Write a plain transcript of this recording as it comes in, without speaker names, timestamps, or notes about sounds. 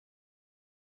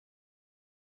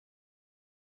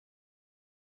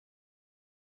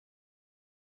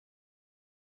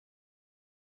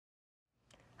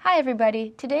Hi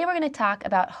everybody, today we're going to talk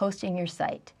about hosting your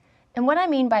site. And what I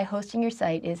mean by hosting your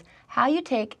site is how you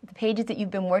take the pages that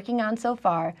you've been working on so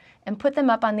far and put them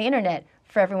up on the internet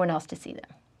for everyone else to see them.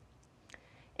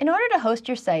 In order to host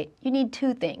your site, you need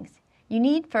two things. You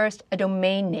need first a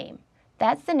domain name.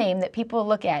 That's the name that people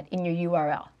look at in your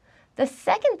URL. The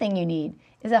second thing you need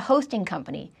is a hosting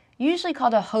company, usually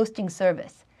called a hosting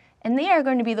service. And they are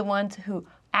going to be the ones who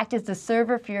act as the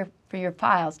server for your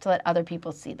files to let other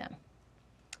people see them.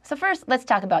 So first, let's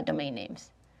talk about domain names.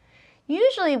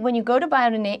 Usually when you go to buy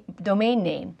a domain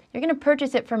name, you're going to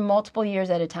purchase it for multiple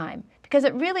years at a time because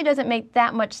it really doesn't make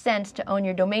that much sense to own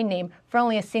your domain name for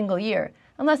only a single year,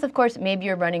 unless of course maybe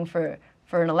you're running for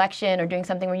an election or doing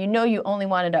something where you know you only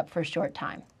want it up for a short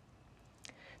time.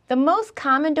 The most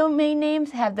common domain names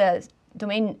have the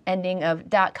domain ending of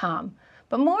 .com.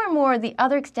 But more and more, the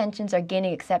other extensions are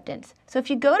gaining acceptance. So if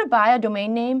you go to buy a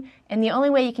domain name and the only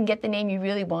way you can get the name you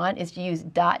really want is to use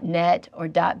 .net or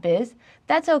 .biz,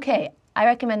 that's okay. I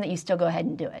recommend that you still go ahead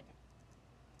and do it.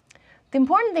 The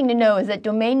important thing to know is that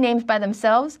domain names by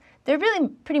themselves, they're really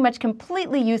pretty much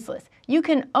completely useless. You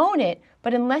can own it,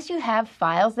 but unless you have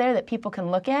files there that people can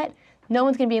look at, no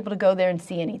one's going to be able to go there and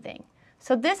see anything.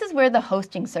 So this is where the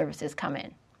hosting services come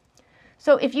in.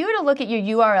 So if you were to look at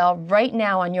your URL right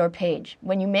now on your page,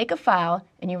 when you make a file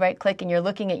and you right-click and you're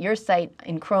looking at your site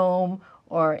in Chrome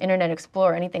or Internet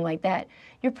Explorer or anything like that,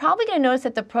 you're probably going to notice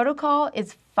that the protocol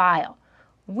is file.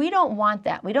 We don't want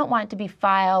that. We don't want it to be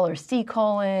file or C:,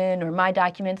 or My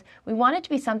Documents. We want it to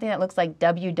be something that looks like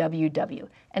www,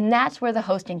 and that's where the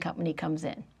hosting company comes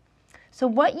in. So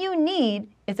what you need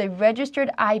is a registered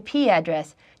IP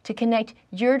address to connect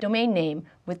your domain name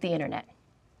with the Internet.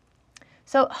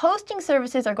 So hosting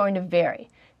services are going to vary.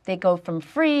 They go from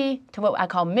free to what I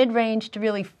call mid-range to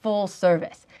really full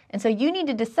service. And so you need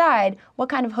to decide what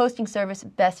kind of hosting service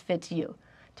best fits you.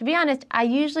 To be honest, I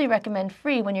usually recommend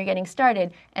free when you're getting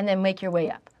started and then make your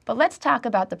way up. But let's talk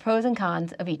about the pros and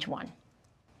cons of each one.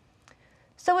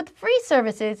 So with free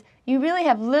services, you really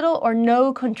have little or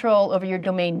no control over your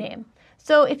domain name.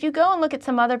 So if you go and look at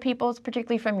some other people's,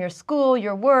 particularly from your school,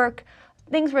 your work,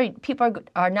 things where people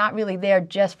are not really there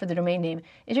just for the domain name,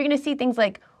 is you're going to see things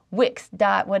like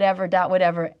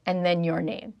wix.whatever, and then your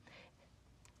name.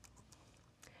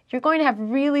 You're going to have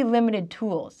really limited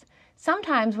tools.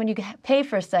 Sometimes when you pay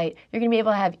for a site, you're going to be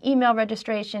able to have email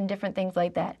registration, different things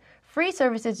like that. Free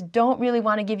services don't really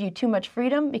want to give you too much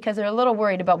freedom because they're a little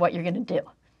worried about what you're going to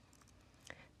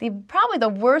do. Probably the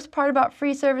worst part about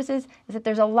free services is that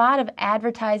there's a lot of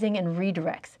advertising and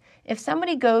redirects. If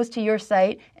somebody goes to your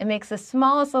site and makes the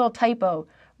smallest little typo,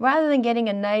 rather than getting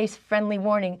a nice friendly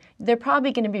warning, they're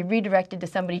probably going to be redirected to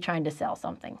somebody trying to sell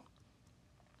something.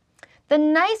 The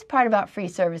nice part about free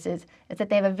services is that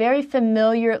they have a very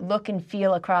familiar look and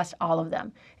feel across all of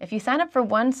them. If you sign up for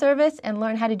one service and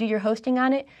learn how to do your hosting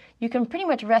on it, you can pretty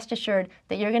much rest assured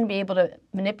that you're going to be able to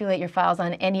manipulate your files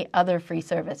on any other free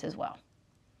service as well.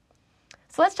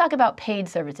 So let's talk about paid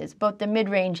services, both the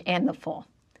mid-range and the full.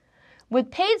 With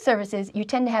paid services, you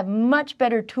tend to have much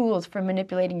better tools for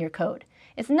manipulating your code.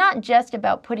 It's not just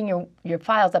about putting your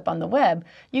files up on the web.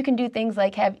 You can do things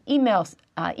like have email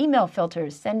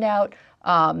filters, send out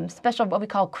special what we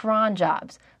call cron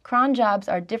jobs. Cron jobs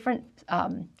are different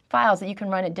files that you can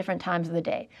run at different times of the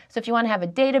day. So if you want to have a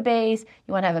database,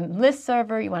 you want to have a list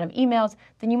server, you want to have emails,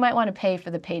 then you might want to pay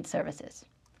for the paid services.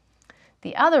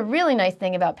 The other really nice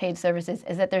thing about paid services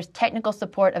is that there's technical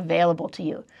support available to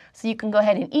you. So you can go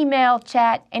ahead and email,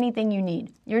 chat, anything you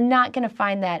need. You're not going to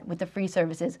find that with the free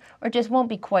services, or it just won't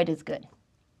be quite as good.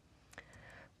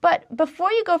 But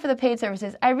before you go for the paid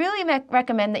services, I really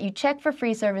recommend that you check for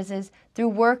free services through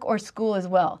work or school as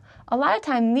well. A lot of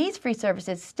time these free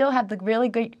services still have the really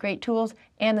great tools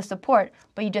and the support,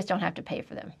 but you just don't have to pay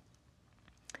for them.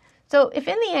 So if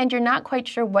in the end you're not quite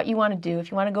sure what you want to do,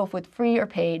 if you want to go with free or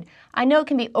paid, I know it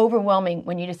can be overwhelming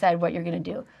when you decide what you're going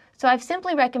to do. So I've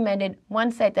simply recommended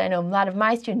one site that I know a lot of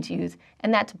my students use,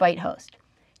 and that's ByteHost.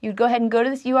 You'd go ahead and go to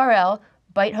this URL,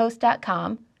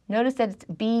 bytehost.com. Notice that it's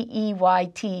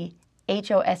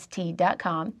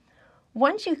BEYTHOST.com.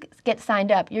 Once you get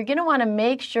signed up, you're going to want to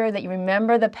make sure that you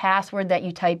remember the password that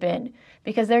you type in,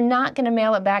 because they're not going to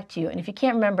mail it back to you. And if you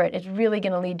can't remember it, it's really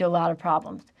going to lead to a lot of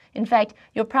problems. In fact,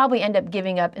 you'll probably end up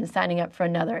giving up and signing up for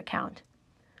another account.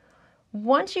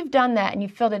 Once you've done that and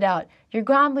you've filled it out, you're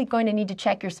probably going to need to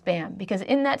check your spam, because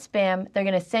in that spam, they're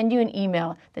going to send you an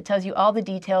email that tells you all the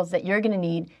details that you're going to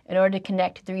need in order to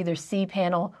connect through either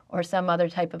cPanel or some other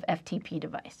type of FTP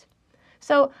device.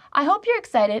 So I hope you're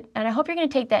excited, and I hope you're going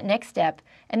to take that next step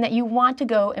and that you want to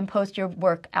go and post your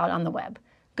work out on the web.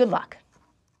 Good luck.